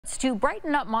to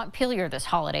brighten up Montpelier this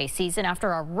holiday season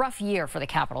after a rough year for the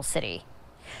capital city.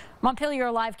 Montpelier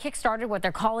Alive kickstarted what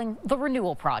they're calling the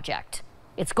Renewal Project.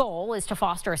 Its goal is to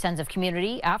foster a sense of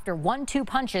community after 1-2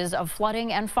 punches of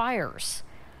flooding and fires.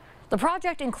 The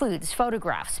project includes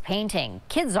photographs, painting,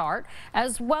 kids' art,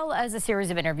 as well as a series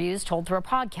of interviews told through a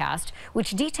podcast which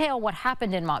detail what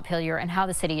happened in Montpelier and how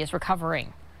the city is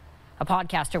recovering. A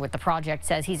podcaster with the project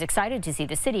says he's excited to see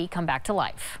the city come back to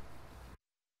life.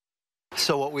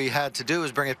 So what we had to do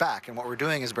is bring it back, and what we're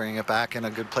doing is bringing it back, and a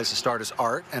good place to start is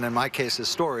art, and in my case is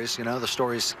stories. You know, the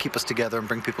stories keep us together and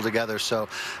bring people together. So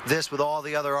this, with all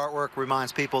the other artwork,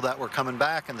 reminds people that we're coming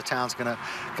back, and the town's gonna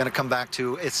come back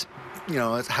to its, you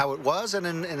know, it's how it was, and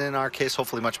in our case,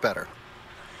 hopefully much better.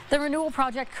 The Renewal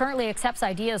Project currently accepts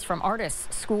ideas from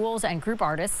artists, schools, and group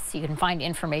artists. You can find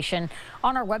information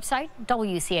on our website,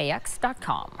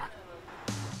 WCAX.com.